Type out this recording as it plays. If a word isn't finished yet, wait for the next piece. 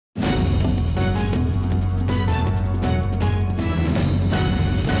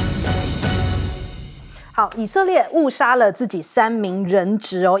好，以色列误杀了自己3名人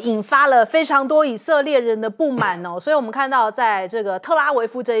质哦，引发了非常多以色列人的不满哦，所以我们看到在这个特拉维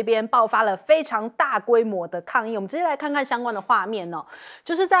夫这一边爆发了非常大规模的抗议。我们直接来看看相关的画面哦，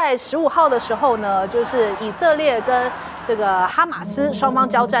就是在15号的时候呢，就是以色列跟这个哈马斯双方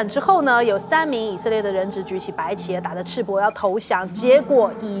交战之后呢，有3名以色列的人质举起白旗，打着赤膊要投降，结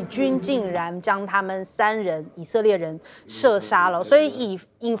果以军竟然将他们3人以色列人射杀了，所以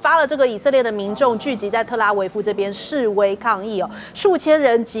引发了这个以色列的民众聚集在特拉维夫这边示威抗议哦，数千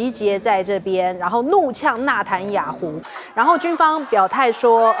人集结在这边，然后怒呛纳坦雅胡，然后军方表态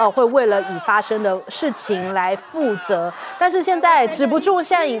说，会为了已发生的事情来负责，但是现在止不住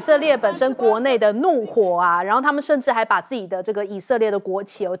现在以色列本身国内的怒火啊，然后他们甚至还把自己的这个以色列的国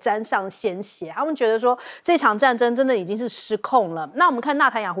旗沾上鲜血，他们觉得说这场战争真的已经是失控了。那我们看纳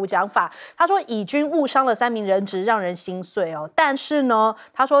坦雅胡讲法，他说以军误伤了3名人质，让人心碎哦，但是呢，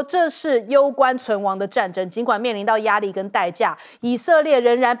他说这是攸关存亡的战争，尽管面临到压力跟代价，以色列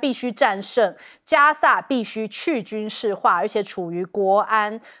仍然必须战胜，加萨必须去军事化，而且处于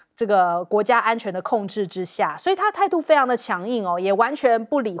这个国家安全的控制之下，所以他态度非常的强硬哦，也完全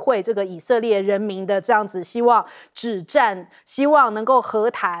不理会这个以色列人民的这样子希望止战、希望能够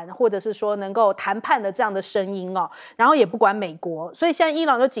和谈，或者是说能够谈判的这样的声音哦，然后也不管美国，所以现在伊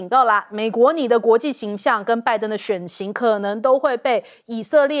朗就警告啦，美国你的国际形象跟拜登的选情可能都会被以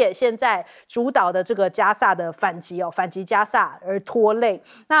色列现在主导的这个加萨的反击加萨而拖累。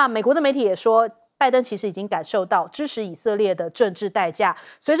那美国的媒体也说，拜登其实已经感受到支持以色列的政治代价。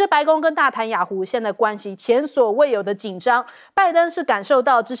随着白宫跟纳坦雅胡现在关系前所未有的紧张，拜登是感受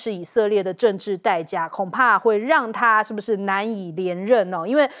到支持以色列的政治代价，恐怕会让他是不是难以连任哦？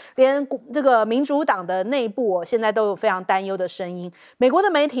因为连这个民主党的内部现在都有非常担忧的声音。美国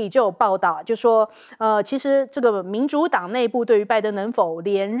的媒体就有报道，就说其实这个民主党内部对于拜登能否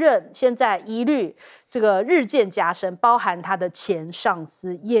连任，现在疑虑这个日渐加深，包含他的前上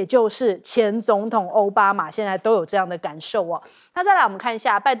司，也就是前总统奥巴马，现在都有这样的感受哦。那再来我们看一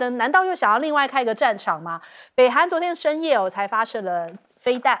下，拜登难道又想要另外开一个战场吗？北韩昨天深夜才发射了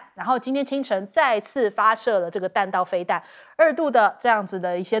飞弹，然后今天清晨再次发射了这个弹道飞弹，2度的这样子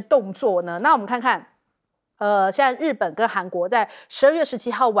的一些动作呢。那我们看看。现在日本跟韩国在12月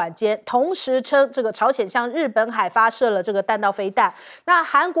17号晚间同时称这个朝鲜向日本海发射了这个弹道飞弹。那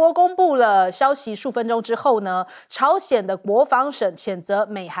韩国公布了消息数分钟之后呢，朝鲜的国防省谴责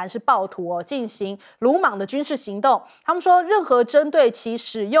美韩是暴徒哦，进行鲁莽的军事行动。他们说，任何针对其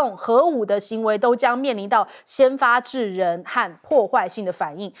使用核武的行为都将面临到先发制人和破坏性的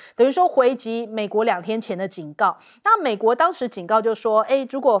反应，等于说回击美国2天前的警告。那美国当时警告就说，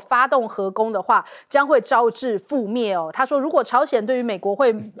如果发动核攻的话，将会招致覆灭哦。他说，如果朝鲜对于美国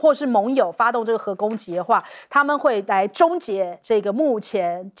或是盟友发动这个核攻击的话，他们会来终结这个目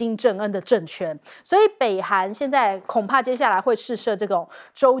前金正恩的政权。所以北韩现在恐怕接下来会试射这种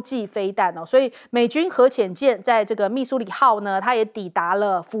洲际飞弹哦。所以美军核潜舰在这个密苏里号呢，它也抵达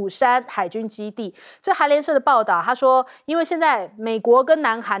了釜山海军基地。这韩联社的报道，他说，因为现在美国跟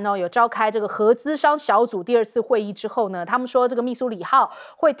南韩有召开这个核咨商小组第2次会议之后呢，他们说这个密苏里号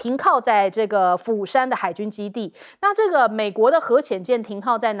会停靠在这个釜山的海军基地。那这个美国的核潜舰停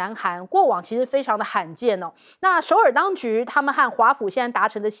靠在南韩，过往其实非常的罕见哦。那首尔当局他们和华府现在达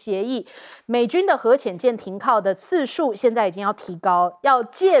成的协议，美军的核潜舰停靠的次数现在已经要提高，要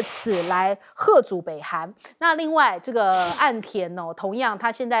借此来吓阻北韩。那另外这个岸田同样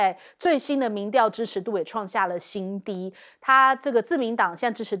他现在最新的民调支持度也创下了新低，他这个自民党现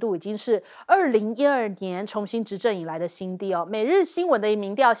在支持度已经是2012年重新执政以来的新低哦。每日新闻的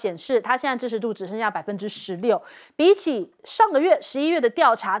民调显示，他现在支持度只剩下16%，比起上个月11月的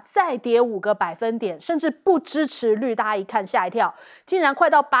调查再跌5个百分点，甚至不支持率大家一看吓一跳，竟然快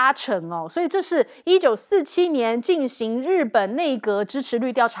到80%哦。所以这是1947年进行日本内阁支持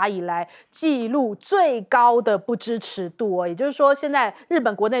率调查以来记录最高的不支持度哦。也就是说，现在日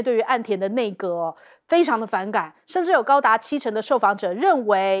本国内对于岸田的内阁非常的反感，甚至有高达70%的受访者认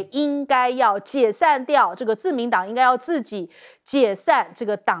为应该要解散掉这个自民党，应该要自己解散这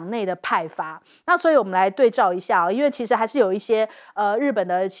个党内的派阀。那所以我们来对照一下因为其实还是有一些日本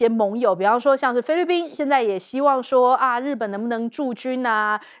的一些盟友，比方说像是菲律宾，现在也希望说日本能不能驻军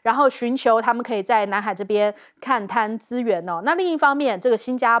啊，然后寻求他们可以在南海这边勘探资源哦。那另一方面，这个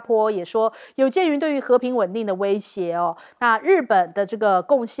新加坡也说，有鉴于对于和平稳定的威胁哦，那日本的这个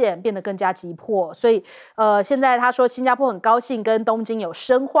贡献变得更加急迫，所以现在他说新加坡很高兴跟东京有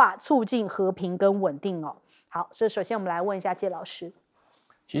深化促进和平跟稳定哦。好，所以首先我们来问一下介老师。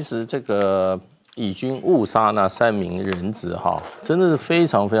其实这个以军误杀那3名人质真的是非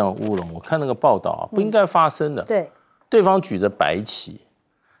常非常乌龙。我看那个报道不应该发生的。对，对方举着白旗，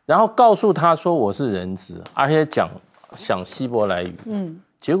然后告诉他说我是人质，而且讲希伯来语，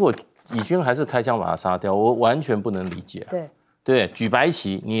结果以军还是开枪把他杀掉，我完全不能理解。对，举白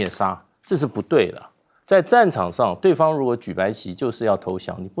旗你也杀，这是不对的。在战场上，对方如果举白旗就是要投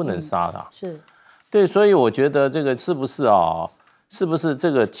降，你不能杀他。是，对，所以我觉得这个是不是啊？是不是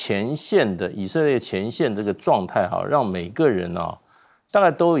这个前线的以色列前线这个状态哈，让每个人啊，大概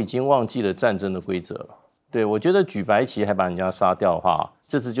都已经忘记了战争的规则了。对，我觉得举白旗还把人家杀掉的话，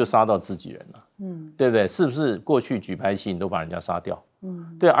这次就杀到自己人了。对不对？是不是过去举白旗你都把人家杀掉？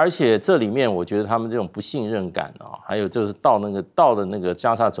对，而且这里面我觉得他们这种不信任感啊，还有就是到了那个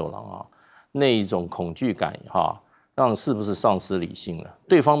加沙走廊啊，那一种恐惧感哈，让是不是丧失理性了？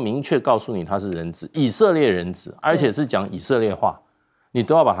对方明确告诉你他是人质，以色列人质，而且是讲以色列话，你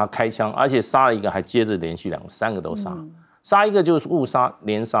都要把他开枪，而且杀了一个还接着连续2个、3个都杀，杀一个就是误杀，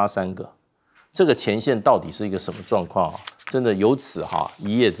连杀3个，这个前线到底是一个什么状况啊？真的由此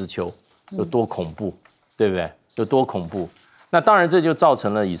一叶知秋，有多恐怖，对不对？有多恐怖？那当然这就造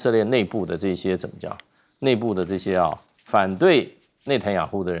成了以色列内部的这些怎么讲？内部的这些反对内塔尼亚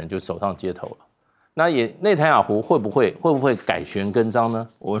胡的人就走上街头了。那内塔尼亚胡会不会改弦更张呢？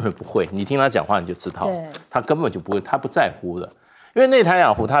我认为不会。你听他讲话你就知道，他根本就不会，他不在乎的。因为内塔尼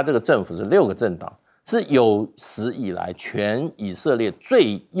亚胡他这个政府是6个政党，是有史以来全以色列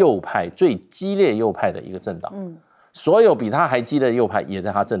最右派、最激烈右派的一个政党。所有比他还激烈的右派也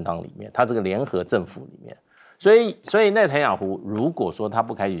在他政党里面，他这个联合政府里面。所以内塔尼亚胡如果说他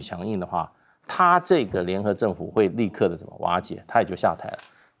不采取强硬的话，他这个联合政府会立刻的怎么瓦解，他也就下台了。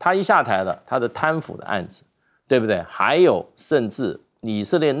他一下台了，他的贪腐的案子，对不对？还有甚至以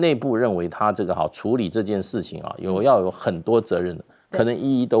色列内部认为他这个处理这件事情要有很多责任的，可能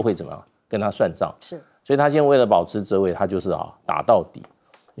一都会怎么样跟他算账。是，所以他现在为了保持职位，他就是打到底。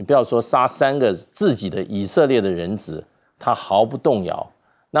你不要说杀3个自己的以色列的人质，他毫不动摇。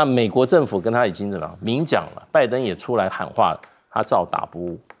那美国政府跟他已经怎么样明讲了，拜登也出来喊话了，他照打不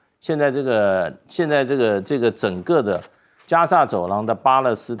误。现在这个整个的加萨走廊的巴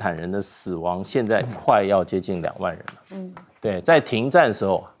勒斯坦人的死亡，现在快要接近2万人了。对，在停战的时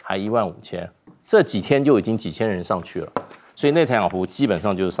候还15000，这几天就已经几千人上去了。所以内塔尼亚胡基本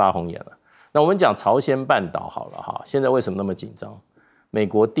上就是杀红眼了。那我们讲朝鲜半岛好了现在为什么那么紧张？美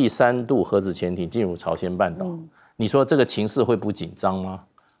国第3度核子潜艇进入朝鲜半岛，你说这个情势会不紧张吗？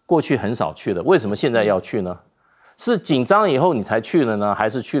过去很少去的，为什么现在要去呢？是紧张以后你才去了呢，还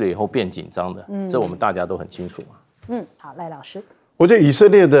是去了以后变紧张的？这我们大家都很清楚嘛。好，赖老师，我觉得以色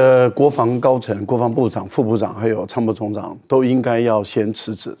列的国防高层、国防部长、副部长还有参谋总长都应该要先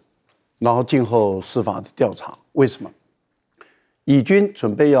辞职，然后静候司法的调查。为什么？以军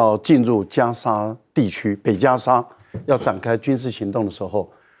准备要进入加沙地区，北加沙要展开军事行动的时候，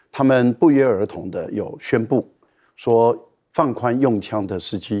他们不约而同的有宣布说放宽用枪的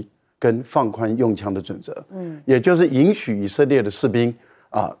时机跟放宽用枪的准则，也就是允许以色列的士兵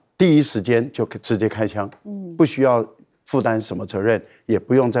第一时间就直接开枪，不需要负担什么责任，也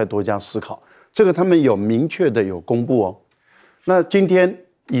不用再多加思考。这个他们有明确的有公布哦。那今天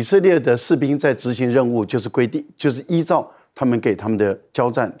以色列的士兵在执行任务，就是规定，就是依照他们给他们的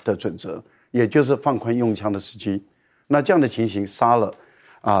交战的准则，也就是放宽用枪的时机。那这样的情形杀了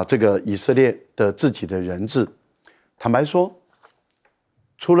这个以色列的自己的人质。坦白说，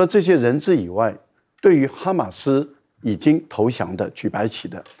除了这些人质以外，对于哈马斯已经投降的举白旗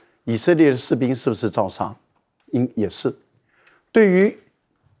的以色列的士兵，是不是照杀？也是。对于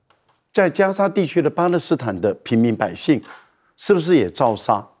在加沙地区的巴勒斯坦的平民百姓，是不是也照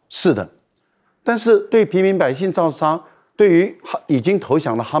杀？是的。但是对平民百姓照杀，对于已经投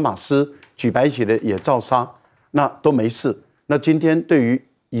降的哈马斯举白旗的也照杀，那都没事。那今天对于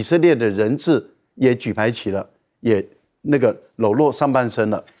以色列的人质也举白旗了，也那个裸露上半身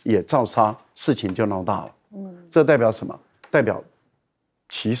了，也照杀，事情就闹大了。这代表什么？代表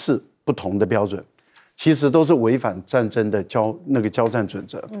歧视不同的标准，其实都是违反战争的交战准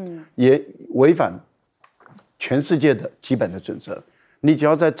则，也违反全世界的基本的准则。你只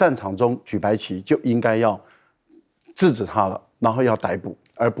要在战场中举白旗，就应该要制止他了，然后要逮捕，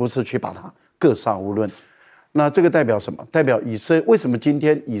而不是去把他各杀无论。那这个代表什么？代表为什么今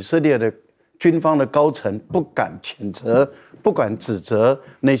天以色列的军方的高层不敢谴责、不敢指责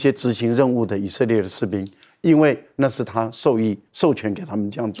那些执行任务的以色列的士兵？因为那是他授权给他们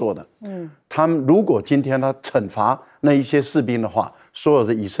这样做的。他们如果今天他惩罚那一些士兵的话，所有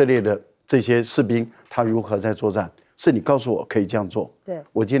的以色列的这些士兵，他如何在作战？是你告诉我可以这样做，对，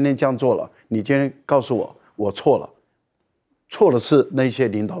我今天这样做了，你今天告诉我我错了，错的是那些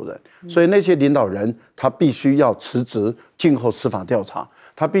领导人，所以那些领导人他必须要辞职，静候司法调查。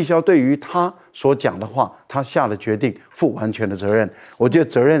他必须要对于他所讲的话，他下的决定负完全的责任。我觉得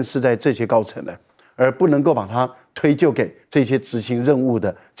责任是在这些高层的，而不能够把它推就给这些执行任务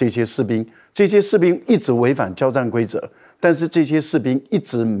的这些士兵。这些士兵一直违反交战规则，但是这些士兵一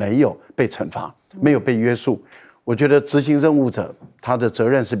直没有被惩罚，没有被约束。我觉得执行任务者他的责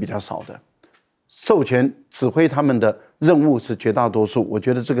任是比较少的，授权指挥他们的任务是绝大多数。我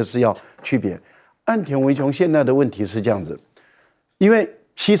觉得这个是要区别。岸田文雄现在的问题是这样子，因为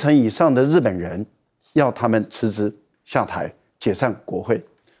70%以上的日本人要他们辞职下台解散国会，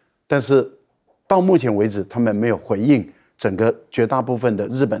但是到目前为止他们没有回应整个绝大部分的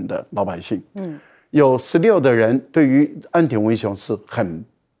日本的老百姓。有16的人对于岸田文雄是很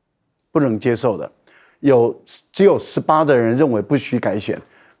不能接受的，只有18的人认为不需改选。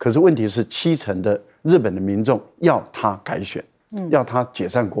可是问题是70%的日本的民众要他改选，要他解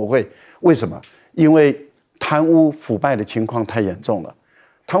散国会。为什么？因为贪污腐败的情况太严重了。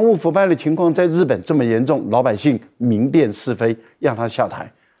贪污腐败的情况在日本这么严重，老百姓明辨是非，要他下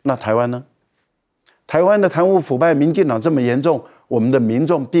台。那台湾呢？台湾的贪污腐败，民进党这么严重，我们的民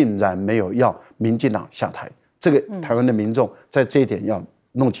众并然没有要民进党下台。这个台湾的民众在这一点要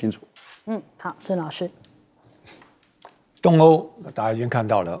弄清楚。好，郑老师。东欧大家已经看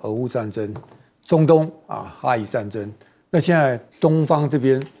到了俄乌战争，中东哈以战争。那现在东方这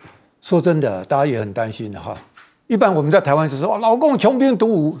边，说真的，大家也很担心的哈。一般我们在台湾就说老共穷兵黩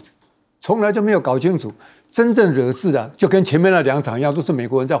武，从来就没有搞清楚真正惹事的，就跟前面那2场一样，都是美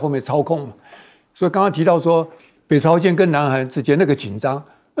国人在后面操控嘛。所以刚刚提到说北朝鲜跟南韩之间那个紧张，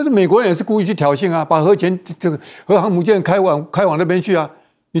但是美国人也是故意去挑衅啊，把核航母舰开往那边去啊。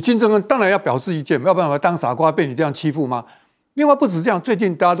你金正恩当然要表示意见，要不然当傻瓜被你这样欺负吗？另外不止这样，最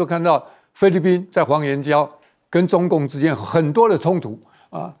近大家都看到菲律宾在黄岩礁跟中共之间很多的冲突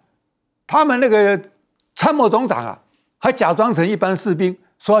啊，他们那个参谋总长还假装成一般士兵，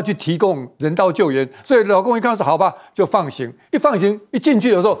说要去提供人道救援，所以老共一看说好吧，就放行。一放行一进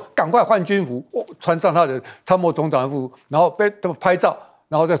去的时候，赶快换军服，穿上他的参谋总长的服，然后被拍照，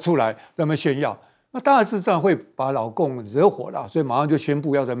然后再出来在那边炫耀。那当然事实上会把老共惹火了，所以马上就宣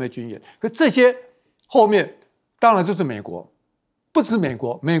布要在那边军演。可这些后面当然就是美国，不止美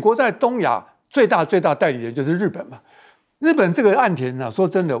国，美国在东亚最大代理人就是日本嘛。日本这个岸田说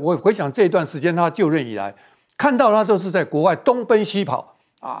真的，我回想这一段时间他就任以来，看到他都是在国外东奔西跑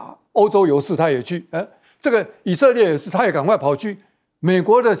欧洲有事他也去，这个以色列也是，他也赶快跑去。美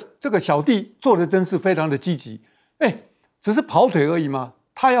国的这个小弟做的真是非常的积极，只是跑腿而已吗？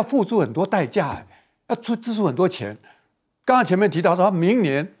他要付出很多代价，要支出很多钱。刚刚前面提到说，他明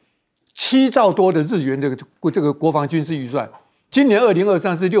年7兆多的日元这个国防军事预算，今年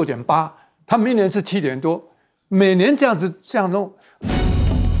2023是6.8，他明年是7点多，每年这样弄。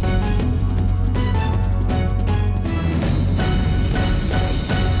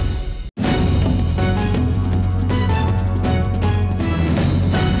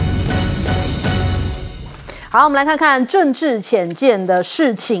好，我们来看看政治浅见的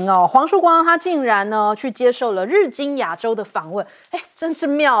事情哦。黄树光他竟然呢去接受了日经亚洲的访问，真是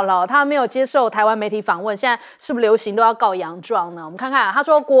妙了。他没有接受台湾媒体访问，现在是不是流行都要告洋状呢？我们看看，他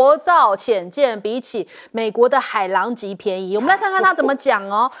说国造浅见比起美国的海狼级便宜。我们来看看他怎么讲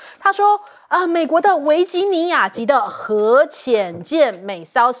哦。他说美国的维吉尼亚级的核潜舰每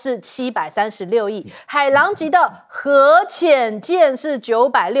艘是736亿，海狼级的核潜舰是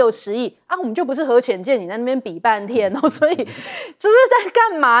960亿我们就不是核潜舰，你在那边比半天哦，所以这是在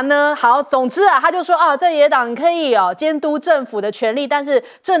干嘛呢？好，总之他就说在野党你可以监督政府的权利，但是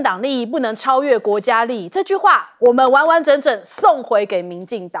政党利益不能超越国家利益。这句话我们完完整整送回给民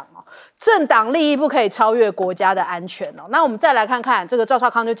进党政党利益不可以超越国家的安全那我们再来看看这个赵少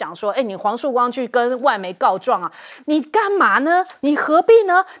康就讲说，你黄树光去跟外媒告状你干嘛呢？你何必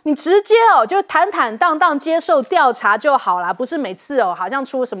呢？你直接就坦坦荡荡接受调查就好啦，不是每次好像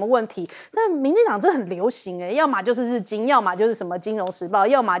出了什么问题。但民进党这很流行要么就是日经，要么就是什么金融时报，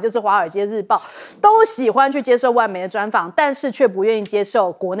要么就是华尔街日报，都喜欢去接受外媒的专访，但是却不愿意接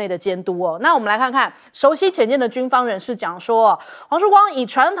受国内的监督那我们来看看熟悉潜舰的军方人士讲说，黄树光以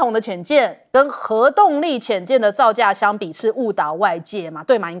传统的潜舰跟核动力潜舰的造价相比是误导外界嘛？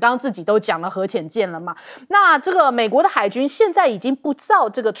对嘛？你刚刚自己都讲了核潜舰了嘛？那这个美国的海军现在已经不造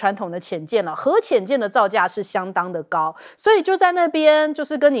这个传统的潜舰了，核潜舰的造价是相当的高，所以就在那边就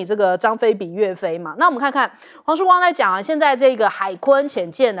是跟你这个张飞比岳飞嘛。那我们看看黄树光在讲现在这个海鲲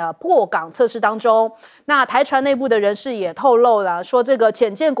潜舰的破港测试当中，那台船内部的人士也透露了，说这个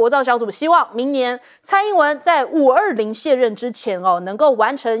潜舰国造小组希望明年蔡英文在520卸任之前能够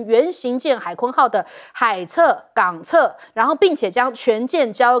完成原型舰海鲲号的海测、港测，然后并且将全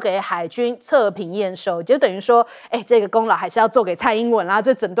舰交给海军测评验收，就等于说，这个功劳还是要做给蔡英文啦。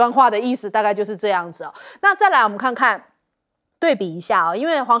这整段话的意思大概就是这样子。那再来我们看看。对比一下因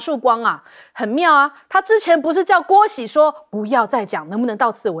为黄树光啊很妙啊，他之前不是叫郭喜说不要再讲，能不能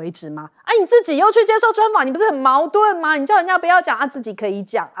到此为止吗？你自己又去接受专访，你不是很矛盾吗？你叫人家不要讲自己可以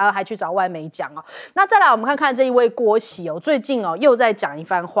讲还去找外媒讲那再来我们看看这一位郭喜最近又在讲一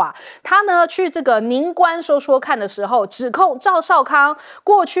番话，他呢去这个宁官说说看的时候，指控赵少康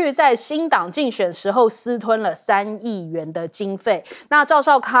过去在新党竞选时候私吞了3亿元的经费。那赵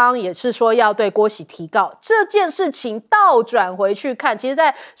少康也是说要对郭喜提告这件事情，倒转回去看，其实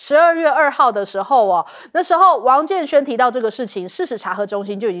在12月2号的时候那时候王建煊提到这个事情，事实查核中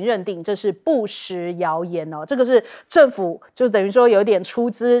心就已经认定这是不实谣言这个是政府就等于说有点出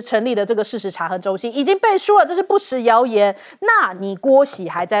资成立的这个事实查核中心已经背书了，这是不实谣言。那你郭喜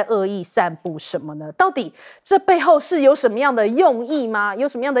还在恶意散布什么呢？到底这背后是有什么样的用意吗？有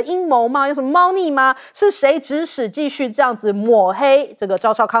什么样的阴谋吗？有什么猫腻吗？是谁指使继续这样子抹黑这个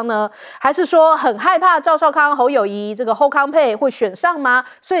赵少康呢？还是说很害怕赵少康、侯友宜这个侯康配会选上吗？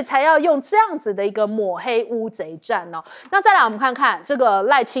所以才要用这样子的一个抹黑乌贼战那再来我们看看这个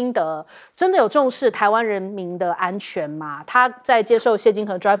赖清德真的有重视台湾人民的安全吗？他在接受谢金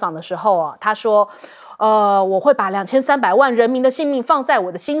河专访的时候他说我会把2300万人民的性命放在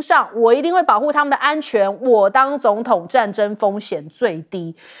我的心上，我一定会保护他们的安全，我当总统战争风险最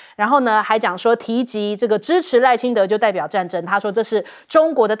低。然后呢还讲说提及这个支持赖清德就代表战争，他说这是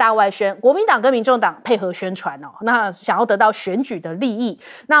中国的大外宣，国民党跟民众党配合宣传那想要得到选举的利益，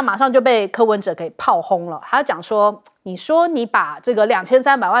那马上就被柯文哲给炮轰了。他讲说你说你把这个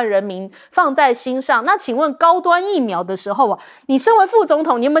2300万人民放在心上，那请问高端疫苗的时候你身为副总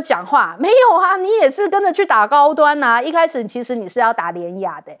统你有没有讲话？没有啊，你也是跟着去打高端一开始其实你是要打联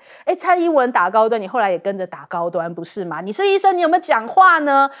亚的蔡英文打高端，你后来也跟着打高端不是吗？你是医生，你有没有讲话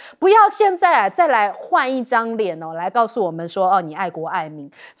呢？不要现在再来换一张脸来告诉我们说你爱国爱民。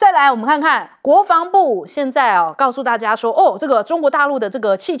再来我们看看国防部现在告诉大家说这个中国大陆的这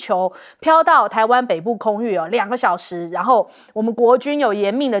个气球飘到台湾北部空域2个小时，然后我们国军有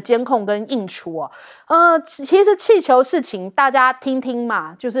严密的监控跟应处其实气球事情大家听听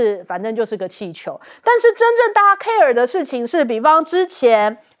嘛，就是反正就是个气球，但是真正大家 care 的事情是，比方之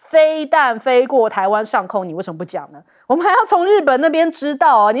前飞弹飞过台湾上空，你为什么不讲呢？我们还要从日本那边知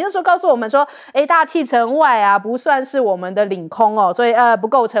道你那时候告诉我们说大气层外不算是我们的领空所以不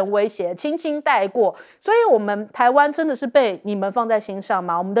构成威胁，轻轻带过。所以我们台湾真的是被你们放在心上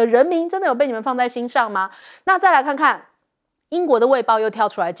吗？我们的人民真的有被你们放在心上吗？那再来看看英国的卫报又跳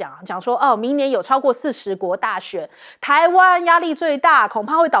出来讲说明年有超过40国大选，台湾压力最大，恐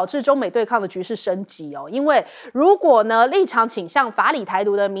怕会导致中美对抗的局势升级因为如果呢立场倾向法理台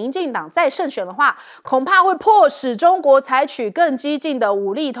独的民进党再胜选的话，恐怕会迫使中国采取更激进的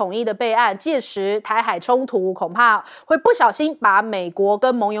武力统一的备案，届时台海冲突恐怕会不小心把美国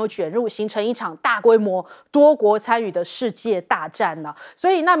跟盟友卷入，形成一场大规模多国参与的世界大战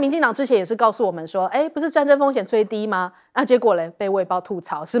所以那民进党之前也是告诉我们说不是战争风险最低吗？那结果被卫报吐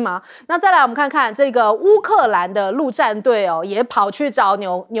槽是吗？那再来我们看看这个乌克兰的陆战队也跑去找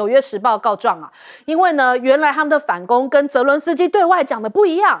纽约时报告状因为呢原来他们的反攻跟泽伦斯基对外讲的不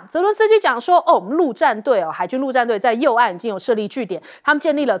一样。泽伦斯基讲说我们陆战队海军陆战队在右岸已经有设立据点，他们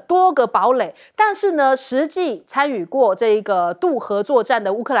建立了多个堡垒，但是呢实际参与过这个渡河作战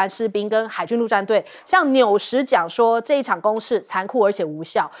的乌克兰士兵跟海军陆战队向纽时讲说这一场攻势残酷而且无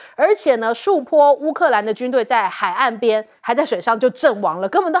效，而且呢数波乌克兰的军队在海岸边还在水上就阵亡了，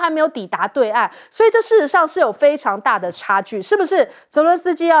根本都还没有抵达对岸，所以这事实上是有非常大的差距。是不是泽伦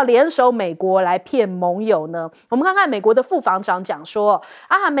斯基要联手美国来骗盟友呢？我们看看美国的副防长讲说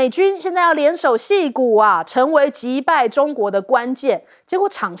美军现在要联手矽谷成为击败中国的关键，结果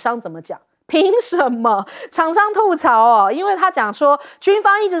厂商怎么讲？凭什么？厂商吐槽因为他讲说军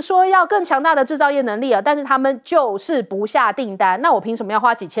方一直说要更强大的制造业能力但是他们就是不下订单，那我凭什么要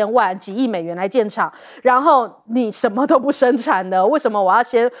花几千万几亿美元来建厂，然后你什么都不生产呢？为什么我要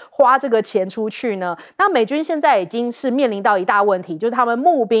先花这个钱出去呢？那美军现在已经是面临到一大问题，就是他们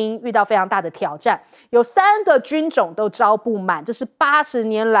募兵遇到非常大的挑战，有3个军种都招不满，这是80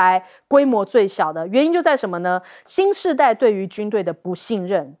年来规模最小的。原因就在什么呢？新世代对于军队的不信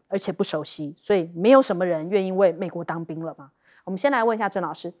任而且不熟悉，所以没有什么人愿意为美国当兵了吗？我们先来问一下郑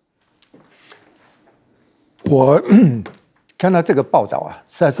老师。我看到这个报道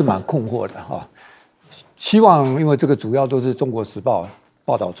实在是蛮困惑的希望因为这个主要都是中国时报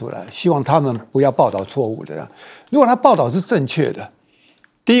报道出来，希望他们不要报道错误的。如果他报道是正确的，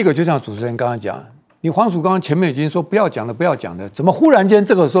第一个就像主持人刚刚讲，你黄曙刚前面已经说不要讲了，不要讲了，怎么忽然间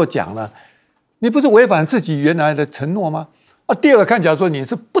这个时候讲了？你不是违反自己原来的承诺吗？第二个看起来说你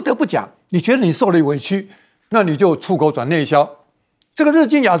是不得不讲，你觉得你受了委屈，那你就出口转内销。这个日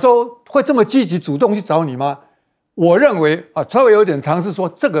经亚洲会这么积极主动去找你吗？我认为稍微有点尝试说，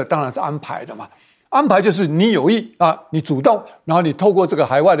这个当然是安排的嘛。安排就是你有意你主动，然后你透过这个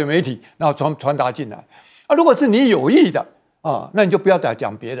海外的媒体，然后传达进来。如果是你有意的那你就不要再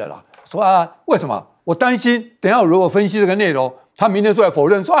讲别的了。说为什么？我担心等一下如果分析这个内容，他明天出来否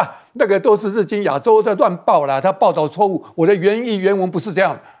认说那个都是日经亚洲在乱报啦，他报道错误，我的原意原文不是这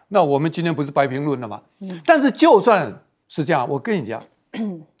样。那我们今天不是白评论了吗？但是就算是这样，我跟你讲，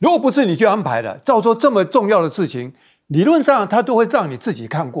如果不是你去安排的，照说这么重要的事情，理论上他都会让你自己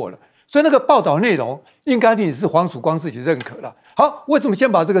看过了。所以那个报道内容应该你是黄曙光自己认可的。好，为什么先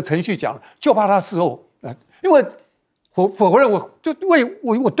把这个程序讲了？就怕他事后因为否认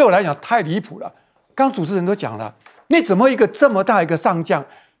我对我来讲太离谱了。刚刚主持人都讲了，你怎么一个这么大一个上将，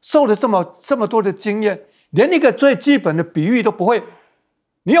受了这么多的经验，连一个最基本的比喻都不会？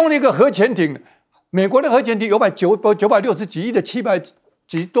你用那个核潜艇，美国的核潜艇有960几亿的700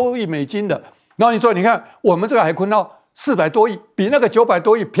几多亿美金的，然后你说你看我们这个海鲲号400多亿，比那个900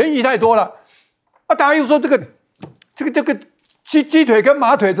多亿便宜太多了。大家又说这个鸡腿跟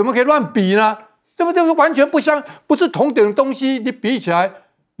马腿怎么可以乱比呢？这不完全不是同等的东西，你比起来，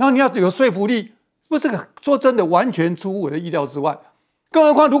然后你要有说服力，不是说真的完全出乎我的意料之外。更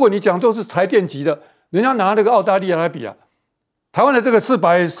何况如果你讲都是柴电级的，人家拿那个澳大利亚来比台湾的这个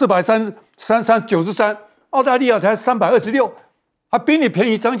493，澳大利亚才326，还比你便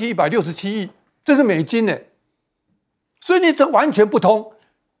宜将近167亿，这是美金呢。所以你这完全不通。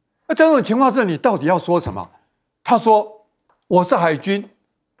那这种情况是你到底要说什么？他说我是海军，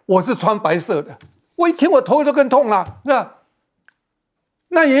我是穿白色的。我一听我头都更痛了，是吧？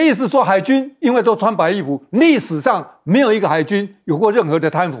那也意思说海军因为都穿白衣服，历史上没有一个海军有过任何的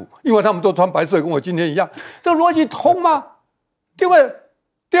贪腐，因为他们都穿白色，跟我今天一样。这逻辑通吗？第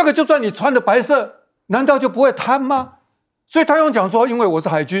二个，就算你穿的白色，难道就不会贪吗？所以他用讲说，因为我是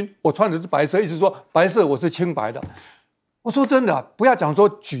海军，我穿的是白色，意思说白色我是清白的。我说真的，不要讲说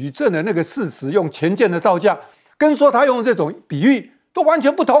举证的那个事实，用前件的造价，跟说他用这种比喻都完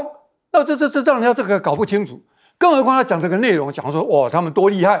全不同。那这让人家这个搞不清楚。更何况他讲这个内容，讲说他们多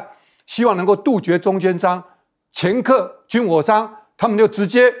厉害，希望能够杜绝中间商、掮客、军火商，他们就直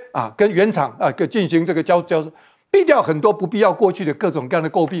接跟原厂进行这个交涉，避掉很多不必要过去的各种各样的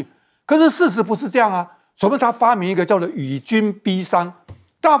诟病。可是事实不是这样啊。所以他发明一个叫做以军逼商，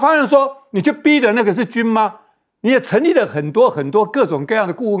大家发现说，你去逼的那个是军吗？你也成立了很多各种各样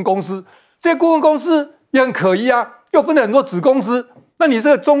的顾问公司，这些顾问公司也很可疑啊，又分了很多子公司。那你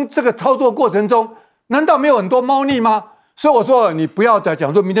这个操作过程中，难道没有很多猫腻吗？所以我说，你不要再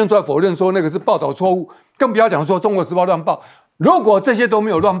讲说明天出来否认说那个是报道错误，更不要讲说中国时报乱报。如果这些都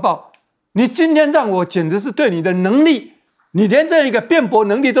没有乱报，你今天让我简直是对你的能力，你连这一个辩驳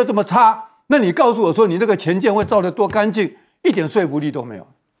能力都这么差，那你告诉我说你那个前件会造得多干净，一点说服力都没有。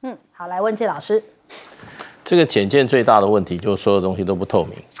好，来问季老师。这个潜舰最大的问题就是所有东西都不透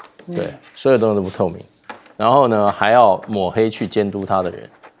明，对，所有东西都不透明。然后呢，还要抹黑去监督他的人，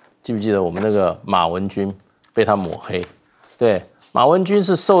记不记得我们那个马文君被他抹黑？对，马文君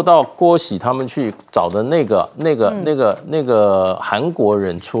是受到郭喜他们去找的那个韩国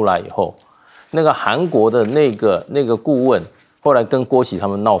人出来以后，那个韩国的那个顾问，后来跟郭喜他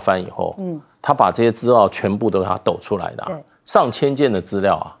们闹翻以后，他把这些资料全部都给他抖出来的上千件的资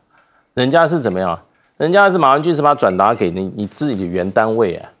料啊，人家是怎么样？人家是马文君是把它转达给你自己的原单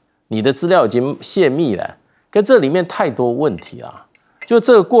位你的资料已经泄密了，可这里面太多问题啊！就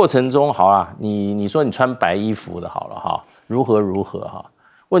这个过程中，好啦，你说你穿白衣服的好了哈，如何哈？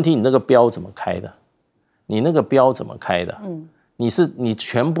问题你那个标怎么开的？你那个标怎么开的？你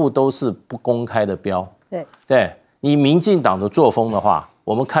全部都是不公开的标。对，你民进党的作风的话，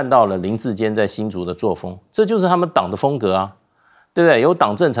我们看到了林志坚在新竹的作风，这就是他们党的风格啊，对不对？有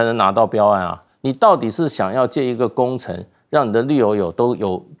党政才能拿到标案啊。你到底是想要借一个工程，让你的绿油油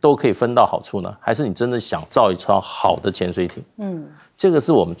都可以分到好处呢，还是你真的想造一艘好的潜水艇？这个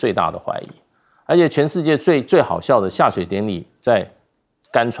是我们最大的怀疑。而且全世界最好笑的下水典礼，在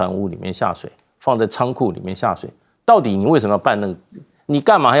干船坞里面下水，放在仓库里面下水，到底你为什么要办那个？你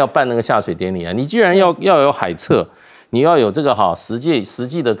干嘛还要办那个下水典礼啊？你居然要有海测，你要有这个实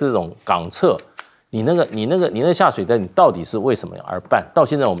际的这种港测，你那下水典礼到底是为什么而办？到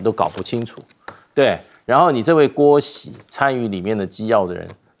现在我们都搞不清楚。对，然后你这位郭喜参与里面的机要的人，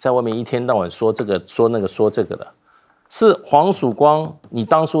在外面一天到晚说这个说那个说这个的，是黄曙光，你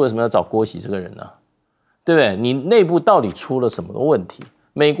当初为什么要找郭喜这个人呢？对不对？你内部到底出了什么问题？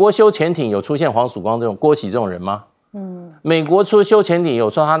美国修潜艇有出现黄曙光这种郭喜这种人吗？美国修潜艇有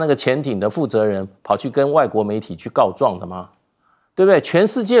说他那个潜艇的负责人跑去跟外国媒体去告状的吗？对不对？全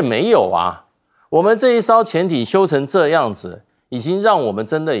世界没有啊。我们这一艘潜艇修成这样子，已经让我们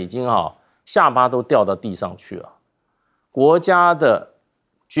真的已经下巴都掉到地上去了。国家的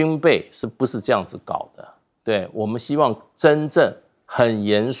军备是不是这样子搞的？对，我们希望真正很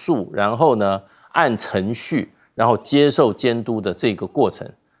严肃，然后呢按程序，然后接受监督的这个过程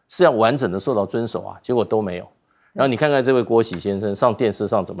是要完整的受到遵守啊，结果都没有。然后你看看这位郭喜先生上电视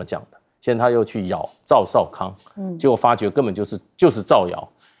上怎么讲的，现在他又去咬赵少康，结果发觉根本就是造谣。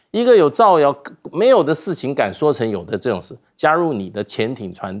一个有造谣没有的事情敢说成有的这种事，加入你的潜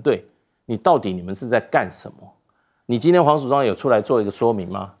艇船队，你到底你们是在干什么？你今天黄曙光有出来做一个说明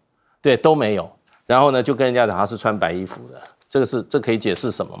吗？对，都没有。然后呢，就跟人家讲他是穿白衣服的，这可以解释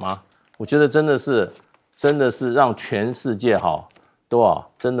什么吗？我觉得真的是让全世界都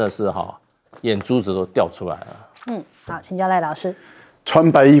真的是眼珠子都掉出来了。好，请教赖老师。穿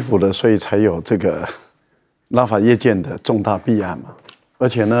白衣服的，所以才有这个拉法叶舰的重大弊案嘛。而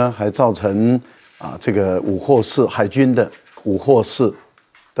且呢，还造成这个武霍市海军的武霍市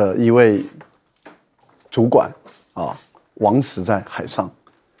的一位主管枉死在海上。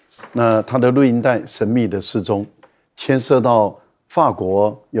那他的录音带神秘的失踪，牵涉到法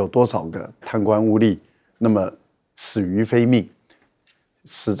国有多少个贪官污吏，那么死于非命，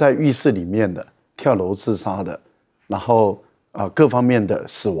死在浴室里面的，跳楼自杀的，然后各方面的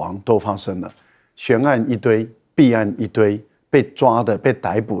死亡都发生了，悬案一堆，弊案一堆。被抓的、被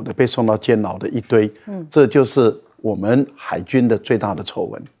逮捕的、被送到监牢的一堆，这就是我们海军的最大的丑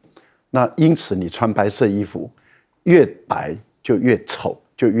闻。那因此，你穿白色衣服，越白就越丑，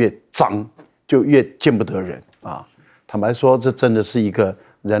就越脏，就越见不得人啊！坦白说，这真的是一个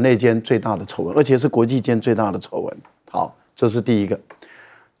人类间最大的丑闻，而且是国际间最大的丑闻。好，这是第一个。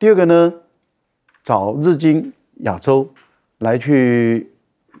第二个呢，找日经亚洲来去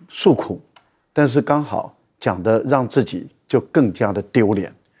诉苦，但是刚好讲的让自己就更加的丢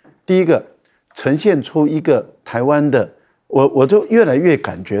脸。第一个，呈现出一个台湾的，我就越来越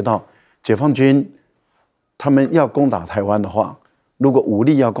感觉到，解放军他们要攻打台湾的话，如果武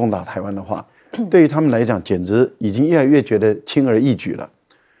力要攻打台湾的话，对于他们来讲，简直已经越来越觉得轻而易举了。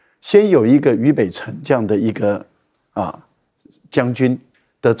先有一个俞北辰这样的一个将军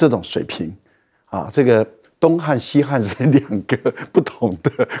的这种水平这个东汉西汉是两个不同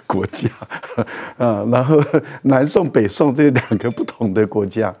的国家然后南宋北宋这两个不同的国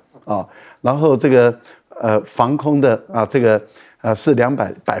家然后这个防空的这个是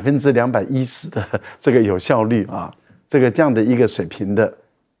210%的这个有效率这样的一个水平的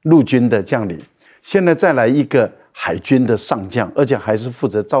陆军的将领，现在再来一个海军的上将，而且还是负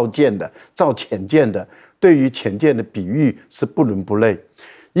责造舰的、造潜舰的，对于潜舰的比喻是不伦不类。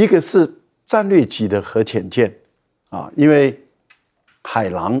一个是战略级的核潜舰因为海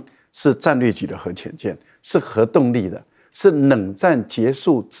狼是战略级的核潜舰，是核动力的，是冷战结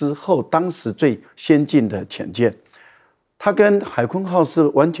束之后当时最先进的潜舰，它跟海鲲号是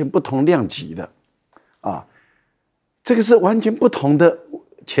完全不同量级的这个是完全不同的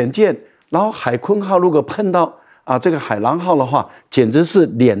潜舰。然后海鲲号如果碰到这个海狼号的话，简直是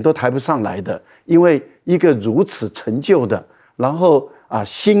脸都抬不上来的，因为一个如此陈旧的，然后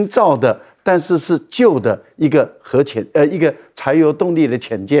新造的，但是是旧的一个一个柴油动力的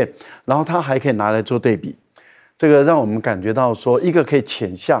潜舰，然后它还可以拿来做对比，这个让我们感觉到说，一个可以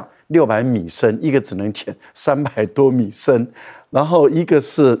潜下600米深，一个只能潜300多米深，然后一个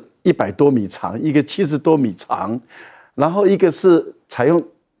是100多米长，一个70多米长，然后一个是采用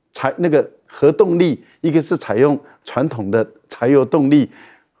那个核动力，一个是采用传统的柴油动力。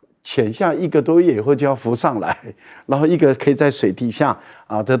潜下1个多月以后就要浮上来，然后一个可以在水底下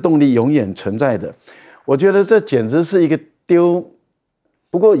这动力永远存在的。我觉得这简直是一个丢，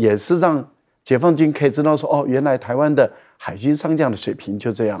不过也是让解放军可以知道说，原来台湾的海军上将的水平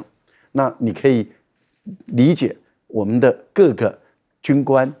就这样。那你可以理解我们的各个军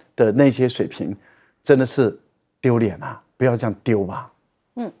官的那些水平，真的是丢脸不要这样丢吧。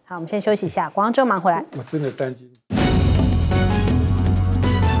好，我们先休息一下，广告之后马上回来。我真的担心。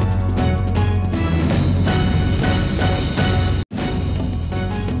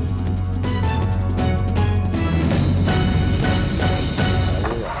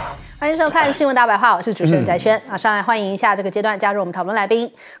欢迎收看新闻大白话，我是主持人翟轩上来欢迎一下这个阶段加入我们讨论来宾，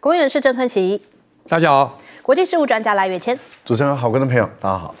国会人士郑亨琪，大家好；国际事务专家赖岳谦，主持人好，观众朋友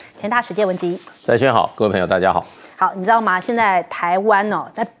大家好；前大使谢文吉，翟轩好，各位朋友大家好。好，你知道吗？现在台湾哦，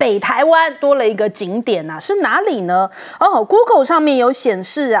在北台湾多了一个景点啊，是哪里呢？哦 ，Google 上面有显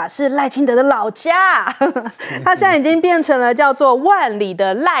示啊，是赖清德的老家，他现在已经变成了叫做万里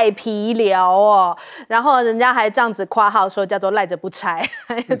的赖皮寮哦。然后人家还这样子括号说叫做赖着不拆，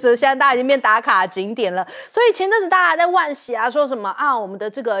这现在大家已经变打卡景点了。所以前阵子大家还在惋惜啊，说什么啊，我们的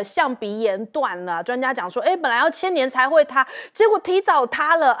这个象鼻岩断了，专家讲说，本来要1000年才会塌，结果提早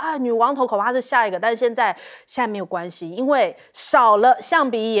塌了啊，女王头恐怕是下一个，但是现在没有关系，因为少了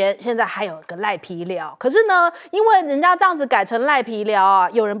象鼻岩，现在还有个赖皮寮。可是呢，因为人家这样子改成赖皮寮啊，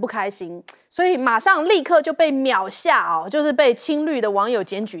有人不开心，所以马上立刻就被秒下哦，就是被亲绿的网友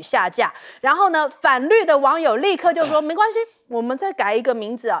检举下架。然后呢，反绿的网友立刻就说没关系，我们再改一个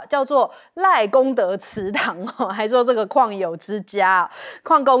名字啊，叫做赖功德祠堂哦，还说这个矿友之家、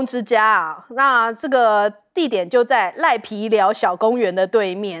矿工之家啊。那这个地点就在赖皮寮小公园的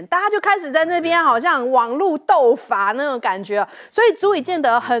对面，大家就开始在那边好像网路斗法那种感觉，所以足以见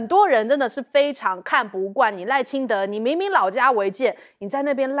得很多人真的是非常看不惯你赖清德，你明明老家违建，你在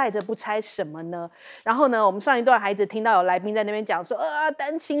那边赖着不拆什么呢？然后呢，我们上一段还一直听到有来宾在那边讲说，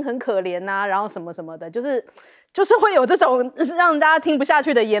单亲很可怜啊，然后什么什么的，就是会有这种让大家听不下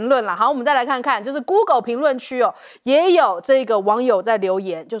去的言论啦。好，我们再来看看，就是 Google 评论区哦，也有这个网友在留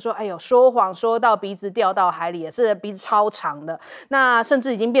言，就说：“哎呦，说谎说到鼻子掉到海里，也是鼻子超长的。那甚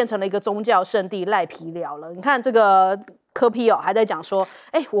至已经变成了一个宗教圣地赖皮寮了。你看这个。”柯 P 还在讲说，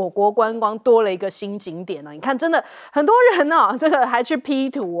我国观光多了一个新景点呢。你看，真的很多人哦，这个还去 P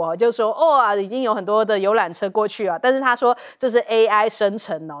图哦，就说已经有很多的游览车过去啊。但是他说这是 AI 生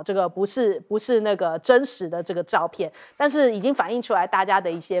成哦，这个不是那个真实的这个照片，但是已经反映出来大家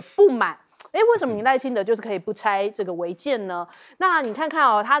的一些不满。为什么你赖清德就是可以不拆这个违建呢？那你看看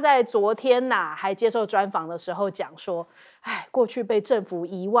哦，他在昨天还接受专访的时候讲说，过去被政府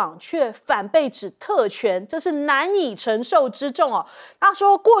遗忘，却反被指特权，这是难以承受之重哦。他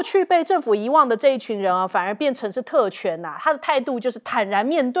说，过去被政府遗忘的这一群人啊，反而变成是特权呐。他的态度就是坦然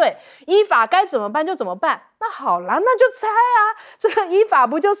面对，依法该怎么办就怎么办。那好啦，那就拆啊！这个依法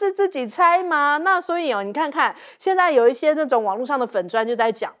不就是自己拆吗？那所以你看看现在有一些那种网络上的粉专就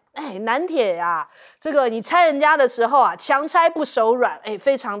在讲。南铁啊，这个你拆人家的时候啊，强拆不手软，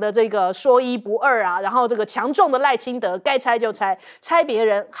非常的这个说一不二啊，然后这个强重的赖清德该拆就拆，拆别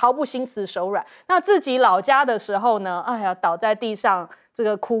人毫不心慈手软。那自己老家的时候呢，倒在地上这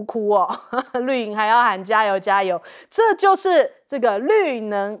个哭哭哦，绿营还要喊加油加油，这就是这个绿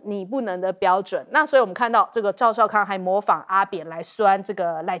能你不能的标准。那所以我们看到这个赵少康还模仿阿扁来酸这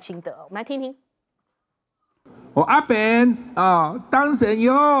个赖清德，我们来听听。阿扁当选以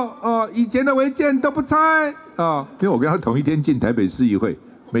后以前的违建都不拆因为我跟他同一天进台北市议会，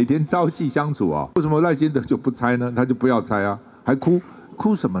每天朝夕相处为什么赖清德就不拆呢？他就不要拆啊，还哭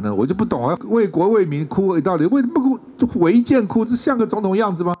什么呢？我就不懂啊，为国为民哭，到底为什么哭？违建哭，这像个总统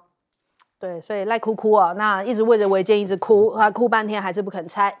样子吗？对，所以赖哭哭哦，那一直为着违建一直哭，他哭半天还是不肯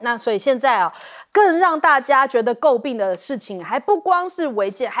拆。那所以现在更让大家觉得诟病的事情，还不光是违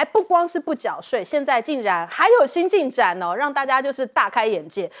建，还不光是不缴税，现在竟然还有新进展哦，让大家就是大开眼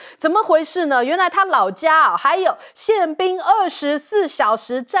界。怎么回事呢？原来他老家还有宪兵24小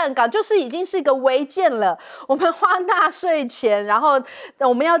时站岗，就是已经是一个违建了。我们花纳税钱，然后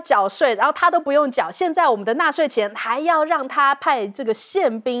我们要缴税，然后他都不用缴。现在我们的纳税钱还要让他派这个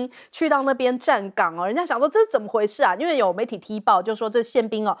宪兵去到那边站岗哦。人家想说这是怎么回事啊？因为有媒体踢爆，就说这宪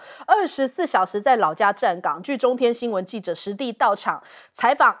兵24小时在老家站岗。据中天新闻记者实地到场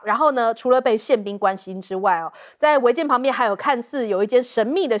采访，然后呢，除了被宪兵关心之外在违建旁边还有看似有一间神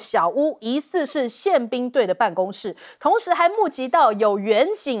秘的小屋，疑似是宪兵队的办公室，同时还目击到有远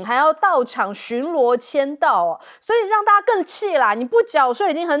警还要到场巡逻签到所以让大家更气啦！你不缴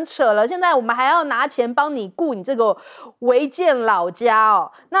税已经很扯了，现在我们还要拿钱帮你顾你这个违建老家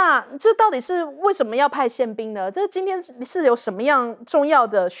那这到底是为什么要派宪兵呢？这今天是有什么样重要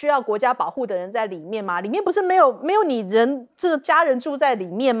的需要国家保护的人在里面吗？里面不是没有你人这个家人住在里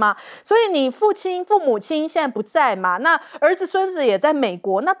面吗？所以你父母亲现在不在嘛？那儿子孙子也在美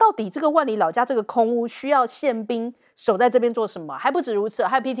国，那到底这个万里老家这个空屋需要宪兵守在这边做什么？还不止如此，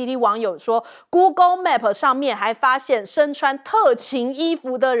还有 PTT 网友说 Google Map 上面还发现身穿特勤衣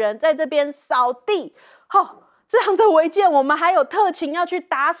服的人在这边扫地。这样的违建我们还有特勤要去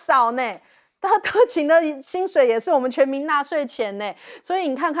打扫呢，特勤的薪水也是我们全民纳税钱呢。所以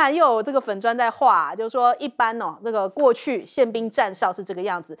你看看又有这个粉专在画就是说一般这个过去宪兵站哨是这个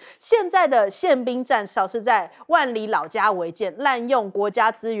样子，现在的宪兵站哨是在万里老家违建，滥用国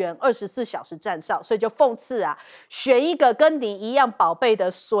家资源24小时站哨，所以就讽刺选一个跟你一样宝贝的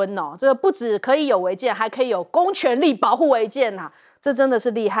孙这个不只可以有违建，还可以有公权力保护违建这真的是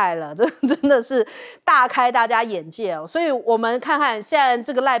厉害了，这真的是大开大家眼界哦。所以我们看看现在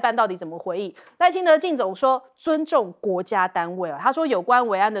这个赖办到底怎么回应。赖清德靳总说尊重国家单位哦，他说有关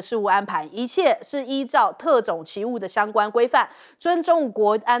维安的事务安排，一切是依照特种勤务的相关规范，尊重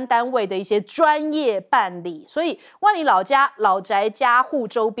国安单位的一些专业办理。所以万里老家老宅家户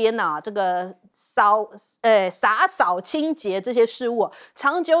周边这个洒扫清洁这些事务，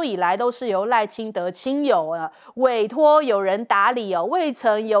长久以来都是由赖清德亲友委托有人打理未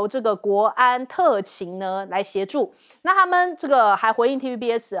曾由这个国安特勤呢来协助。那他们这个还回应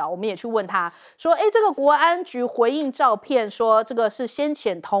TVBS 我们也去问他说，这个国安局回应照片说，这个是先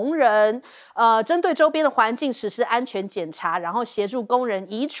遣同仁，针对周边的环境实施安全检查，然后协助工人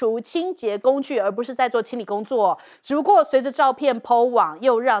移除清洁工具，而不是在做清理工作。只不过随着照片 po 网，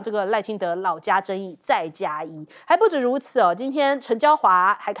又让这个赖清德老家争议再加一。还不止如此今天陈椒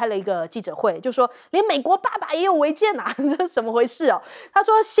华还开了一个记者会，就说连美国爸爸也有违建这是怎么回事他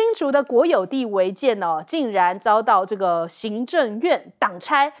说新竹的国有地违建竟然遭到这个行政院挡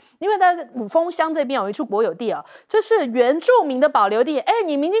拆，因为在五峰乡这边有一处国有地这是原住民的保留地。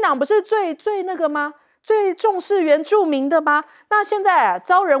你民进党不是最那个吗？最重视原住民的吗？那现在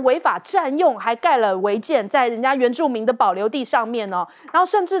遭人违法占用，还盖了违建在人家原住民的保留地上面然后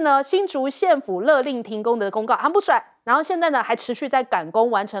甚至呢新竹县府勒令停工的公告还不甩，然后现在呢还持续在赶工，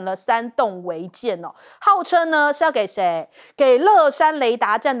完成了3栋违建号称呢是要给谁？给乐山雷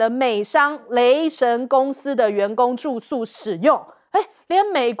达站的美商雷神公司的员工住宿使用。连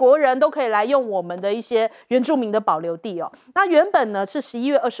美国人都可以来用我们的一些原住民的保留地那原本呢是11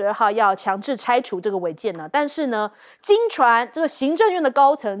月22号要强制拆除这个违建呢，但是呢经传这个行政院的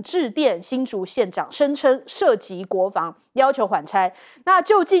高层致电新竹县长，声称涉及国防，要求缓拆。那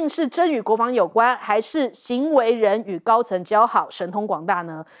究竟是真与国防有关，还是行为人与高层交好，神通广大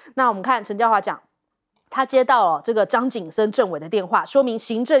呢？那我们看陈椒华讲，他接到这个张景森政委的电话，说明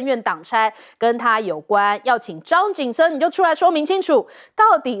行政院挡拆跟他有关，要请张景森你就出来说明清楚，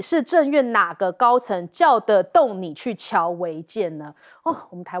到底是政院哪个高层叫得动你去瞧违建呢？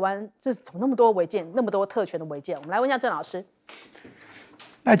我们台湾这怎么那么多违建，那么多特权的违建？我们来问一下郑老师。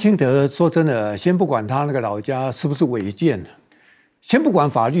赖清德说真的，先不管他那个老家是不是违建，先不管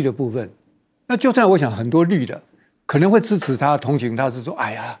法律的部分，那就算我想很多绿的可能会支持他、同情他，是说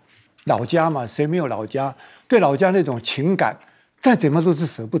哎呀，老家嘛，谁没有老家？对老家那种情感，再怎么都是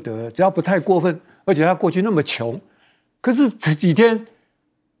舍不得，只要不太过分。而且他过去那么穷，可是这几天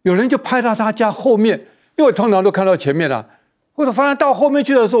有人就拍到他家后面，因为通常都看到前面或者发现到后面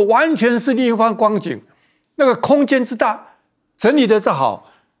去的时候，完全是另一番光景。那个空间之大，整理的是好，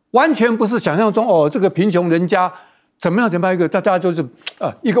完全不是想象中这个贫穷人家怎么样一个，大家就是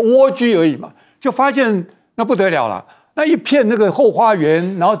一个蜗居而已嘛，就发现那不得了了。那一片那个后花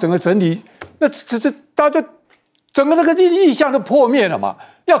园，然后整个整体，那大家就整个那个意象都破灭了嘛，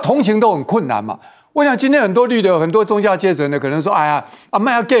要同情都很困难嘛。我想今天很多绿的、很多中下阶层的可能说，哎呀，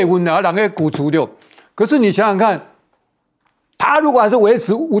卖要结婚啊，两个鼓除掉。可是你想想看，他如果还是维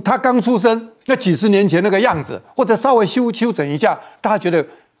持他刚出生那几十年前那个样子，或者稍微修整一下，大家觉得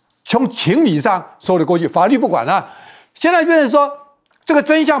从情理上说得过去，法律不管了。现在变成说，这个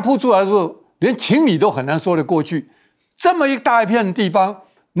真相铺出来的时候，连情理都很难说得过去。这么一大一片的地方，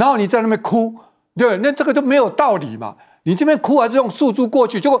然后你在那边哭，对，那这个就没有道理嘛。你这边哭还是用诉诸过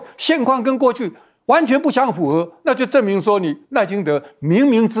去，结果现况跟过去完全不相符合，那就证明说你赖清德明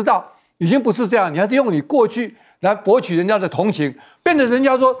明知道已经不是这样，你还是用你过去来博取人家的同情，变成人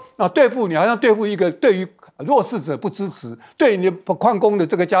家说对付你，好像对付一个对于弱势者不支持，对你矿工的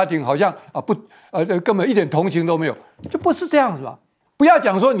这个家庭好像根本一点同情都没有，就不是这样子嘛。不要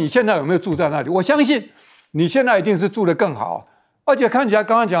讲说你现在有没有住在那里，我相信你现在一定是住得更好，而且看起来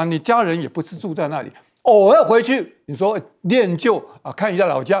刚刚讲你家人也不是住在那里，偶尔回去你说念旧看一下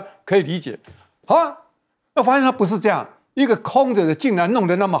老家可以理解。好，那发现他不是这样，一个空着的竟然弄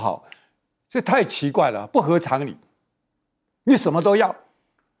得那么好，这太奇怪了，不合常理。你什么都要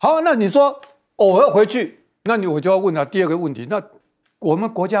好，那你说偶尔回去，那我就要问他第二个问题，那我们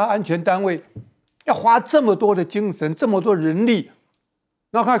国家安全单位要花这么多的精神，这么多人力，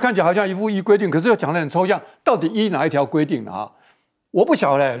然后看起来好像一副依规定，可是又讲得很抽象，到底依哪一条规定啊？我不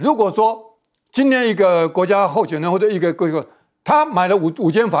晓得。如果说今天一个国家候选人或者一个他买了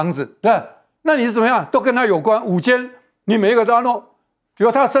五间房子，对，那你是怎么样？都跟他有关，5间，你每一个都要弄。比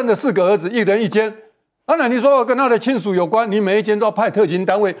如他生了4个儿子，一人1间，那你说跟他的亲属有关，你每一间都要派特勤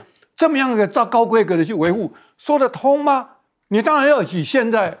单位，这么样的照高规格的去维护，说得通吗？你当然要以现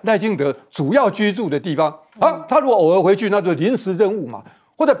在赖清德主要居住的地方他如果偶尔回去，那就临时任务嘛。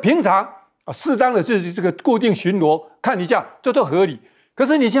或者平常适当的这个固定巡逻看一下，这都合理。可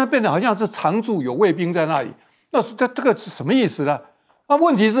是你现在变得好像是常驻有卫兵在那里，那这个是什么意思呢？那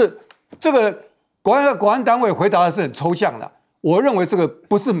问题是这个国安单位回答的是很抽象的，我认为这个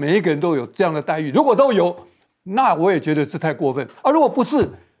不是每一个人都有这样的待遇，如果都有，那我也觉得是太过分啊。如果不是，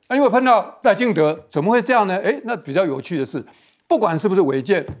因为碰到赖清德怎么会这样呢？那比较有趣的是，不管是不是违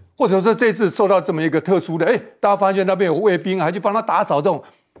建，或者说这次受到这么一个特殊的，大家发现那边有卫兵，还去帮他打扫这种，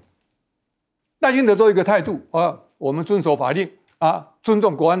赖清德都有一个态度啊，我们遵守法令啊，尊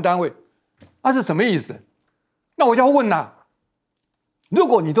重国安单位，那是什么意思？那我就要问啦，如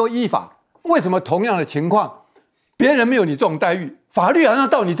果你都依法，为什么同样的情况，别人没有你这种待遇，法律好像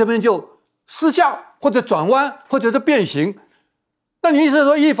到你这边就失效，或者转弯，或者是变形？那你意思是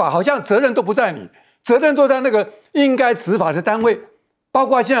说依法好像责任都不在你，责任都在那个应该执法的单位，包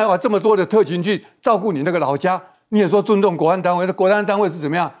括现在这么多的特勤去照顾你那个老家，你也说尊重国安单位，那国安单位是怎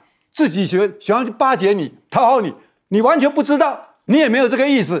么样？自己喜欢去巴结你、讨好你，你完全不知道，你也没有这个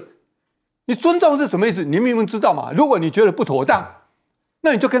意思。你尊重是什么意思？你明明知道嘛。如果你觉得不妥当，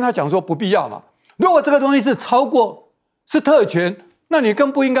那你就跟他讲说不必要嘛。如果这个东西是超过是特权，那你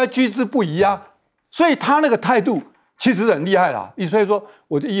更不应该居之不疑啊。所以他那个态度其实很厉害啦。所以说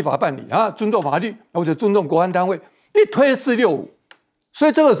我就依法办理啊，尊重法律，或者尊重国安单位，一推465。所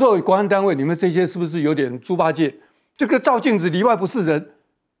以这个时候国安单位，你们这些是不是有点猪八戒？这个照镜子里外不是人，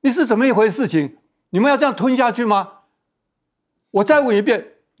你是怎么一回事情？你们要这样吞下去吗？我再问一遍，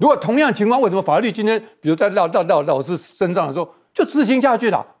如果同样情况，为什么法律今天比如在到老师身上的时候就执行下去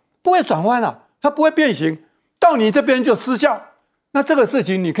了，不会转弯了，它不会变形，到你这边就失效？那这个事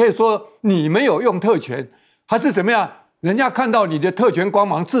情你可以说你没有用特权，还是怎么样？人家看到你的特权光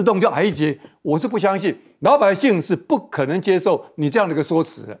芒，自动就挨劫，我是不相信，老百姓是不可能接受你这样的一个说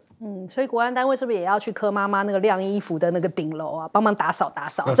辞的。所以国安单位是不是也要去柯妈妈那个晾衣服的那个顶楼啊，帮忙打扫打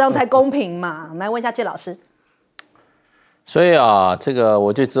扫，这样才公平嘛？我们来问一下谢老师。所以啊，这个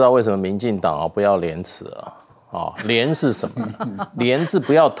我就知道为什么民进党不要廉耻啊。廉是什么呢？廉是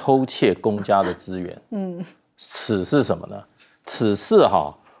不要偷窃公家的资源。耻是什么呢？耻是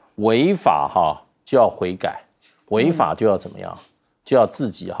违法就要悔改，违法就要怎么样？就要自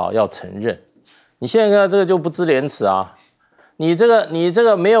己要承认。你现在看到这个就不知廉耻啊！你这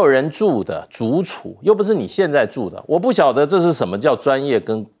个没有人住的主处，又不是你现在住的，我不晓得这是什么叫专业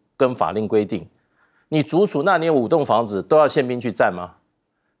跟法令规定。你主处，那你有5栋房子都要宪兵去占吗？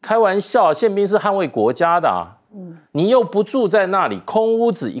开玩笑，宪兵是捍卫国家的啊！你又不住在那里，空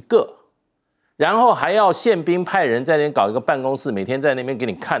屋子一个，然后还要宪兵派人在那边搞一个办公室，每天在那边给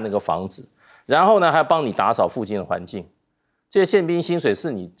你看那个房子，然后呢还要帮你打扫附近的环境。这些宪兵薪水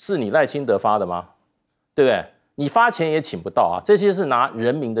是你赖清德发的吗？对不对？你发钱也请不到啊，这些是拿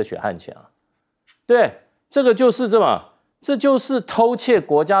人民的血汗钱啊，对，这个就是这就是偷窃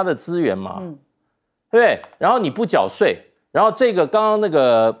国家的资源嘛，对不对？然后你不缴税，然后这个刚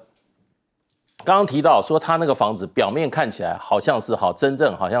刚提到说他那个房子表面看起来好像是好，真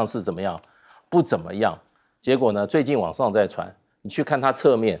正好像是怎么样，不怎么样，结果呢，最近网上在传，你去看他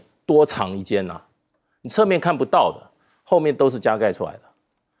侧面多长一间啊，你侧面看不到的，后面都是加盖出来的。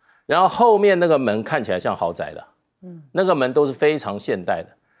然后后面那个门看起来像豪宅的，那个门都是非常现代的。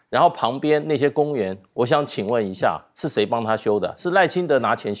然后旁边那些公园，我想请问一下，是谁帮他修的？是赖清德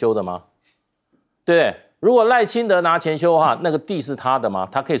拿钱修的吗？对不对？如果赖清德拿钱修的话，那个地是他的吗？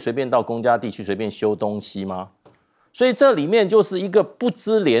他可以随便到公家地去随便修东西吗？所以这里面就是一个不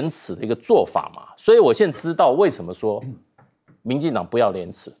知廉耻的一个做法嘛。所以我现在知道为什么说民进党不要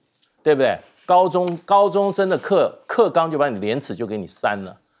廉耻，对不对？高中生的课纲就把你廉耻就给你删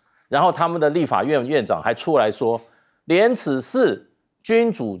了。然后他们的立法院院长还出来说，廉耻是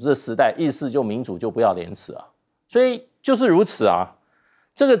君主这时代，意思就民主就不要廉耻啊，所以就是如此啊，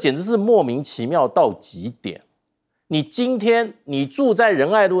这个简直是莫名其妙到极点。你今天你住在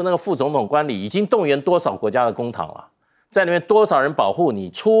仁爱路那个副总统官里，已经动员多少国家的公帑了？在里面多少人保护你？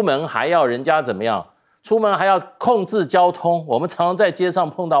出门还要人家怎么样？出门还要控制交通。我们常常在街上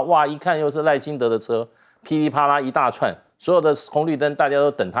碰到，哇，一看又是赖清德的车，噼里啪啦一大串。所有的红绿灯，大家都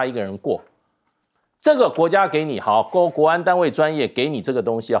等他一个人过。这个国家给你好，国安单位专业给你这个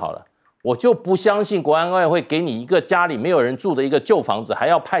东西好了，我就不相信国安单位会给你一个家里没有人住的一个旧房子，还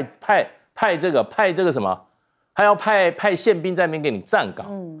要派这个什么，还要派宪兵在那边给你站岗。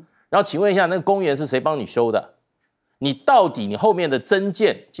然后请问一下，那个公园是谁帮你修的？你到底你后面的真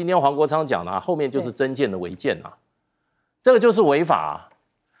件，今天黄国昌讲的后面就是真件的违建啊，这个就是违法啊。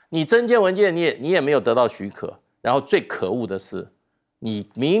你真件文件你也没有得到许可。然后最可恶的是，你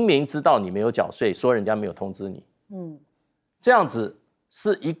明明知道你没有缴税，说人家没有通知你，这样子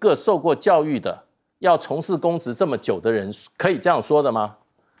是一个受过教育的，要从事公职这么久的人可以这样说的吗？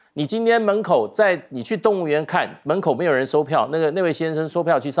你今天门口你去动物园看，门口没有人收票，那位先生收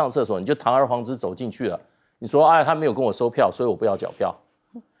票去上厕所，你就堂而皇之走进去了，你说啊，他没有跟我收票，所以我不要缴票。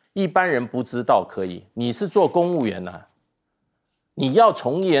一般人不知道可以，你是做公务员啊，你要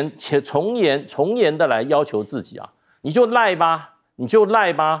从严的来要求自己啊，你就赖吧，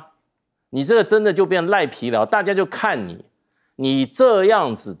你这个真的就变赖皮了，大家就看你这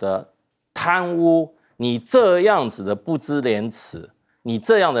样子的贪污，你这样子的不知廉耻，你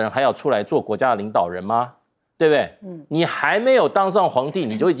这样的人还要出来做国家的领导人吗？对不对？你还没有当上皇帝，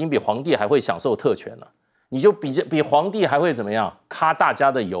你就已经比皇帝还会享受特权了，你就比皇帝还会怎么样？揩大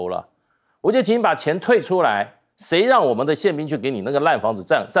家的油了。我就请你把钱退出来，谁让我们的宪兵去给你那个烂房子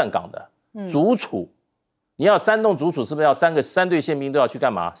站岗的？主处，你要3栋主处，是不是要3队宪兵都要去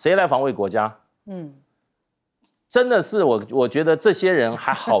干嘛？谁来防卫国家？真的是我觉得这些人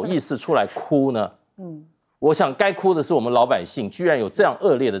还好意思出来哭呢？我想该哭的是我们老百姓，居然有这样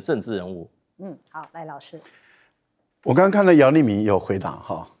恶劣的政治人物。好，来老师。我刚刚看到姚立明有回答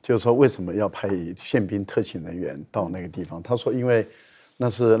哈，就是说为什么要派宪兵特勤人员到那个地方？他说因为那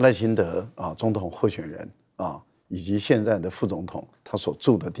是赖清德总统候选人以及现在的副总统他所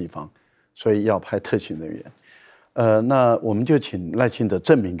住的地方，所以要派特勤人员。那我们就请赖清德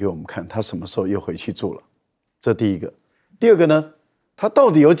证明给我们看，他什么时候又回去住了？这第一个。第二个呢，他到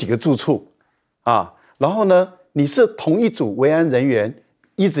底有几个住处然后呢，你是同一组维安人员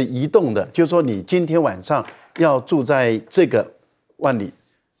一直移动的，就是说你今天晚上要住在这个万里，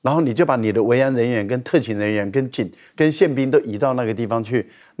然后你就把你的维安人员跟特勤人员跟宪兵都移到那个地方去，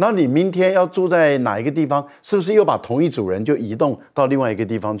然后你明天要住在哪一个地方，是不是又把同一组人就移动到另外一个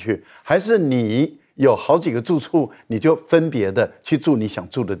地方去？还是你有好几个住处，你就分别的去住你想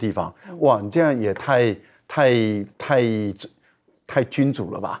住的地方？哇，你这样也太君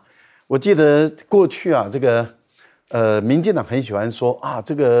主了吧？我记得过去这个民进党很喜欢说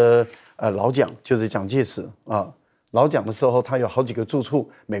这个老蒋就是蒋介石老蒋的时候，他有好几个住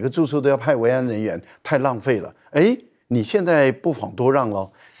处，每个住处都要派维安人员，太浪费了。你现在不妨多让咯，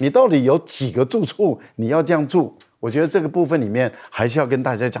你到底有几个住处你要这样住？我觉得这个部分里面还是要跟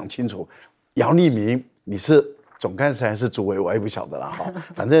大家讲清楚。姚立明，你是总干事还是主委，我也不晓得啦哈，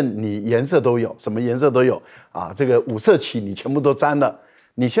反正你颜色都有，什么颜色都有这个五色旗你全部都沾了。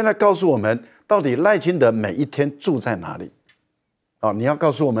你现在告诉我们，到底赖清德每一天住在哪里？你要告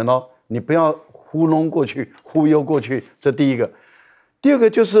诉我们咯，你不要糊弄过去、忽悠过去，这第一个。第二个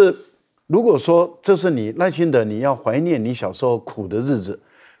就是，如果说这是你赖清德，你要怀念你小时候苦的日子，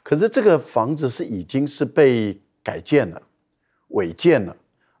可是这个房子已经是被改建了、违建了，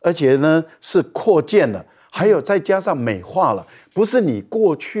而且呢是扩建了，还有再加上美化了，不是你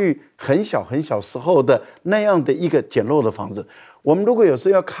过去很小很小时候的那样的一个简陋的房子。我们如果有时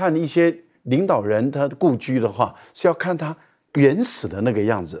候要看一些领导人他的故居的话，是要看他原始的那个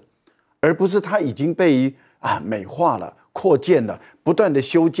样子，而不是他已经被美化了、扩建了，不断的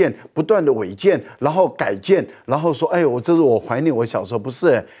修建、不断的违建，然后改建，然后说这是我怀念我小时候，不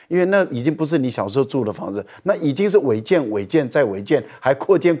是因为那已经不是你小时候住的房子，那已经是违建、违建再违建，还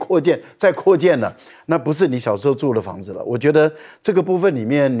扩建、扩建再扩建了，那不是你小时候住的房子了。我觉得这个部分里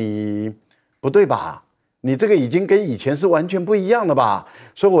面你不对吧？你这个已经跟以前是完全不一样了吧？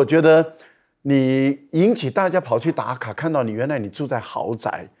所以我觉得你引起大家跑去打卡，看到你原来你住在豪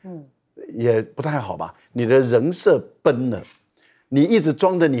宅，也不太好吧？你的人设崩了，你一直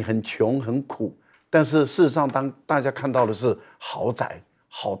装的你很穷很苦，但是事实上当大家看到的是豪宅，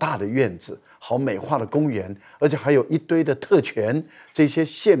好大的院子，好美化的公园，而且还有一堆的特权，这些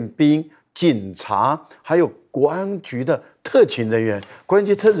宪兵、警察，还有国安局的特勤人员，国安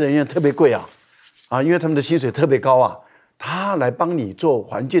局特勤人员特别贵因为他们的薪水特别高他来帮你做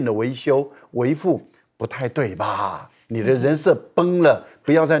环境的维修维护，不太对吧？你的人设崩了，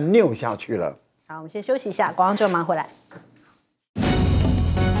不要再拗下去了。好，我们先休息一下，广告之后马上回来。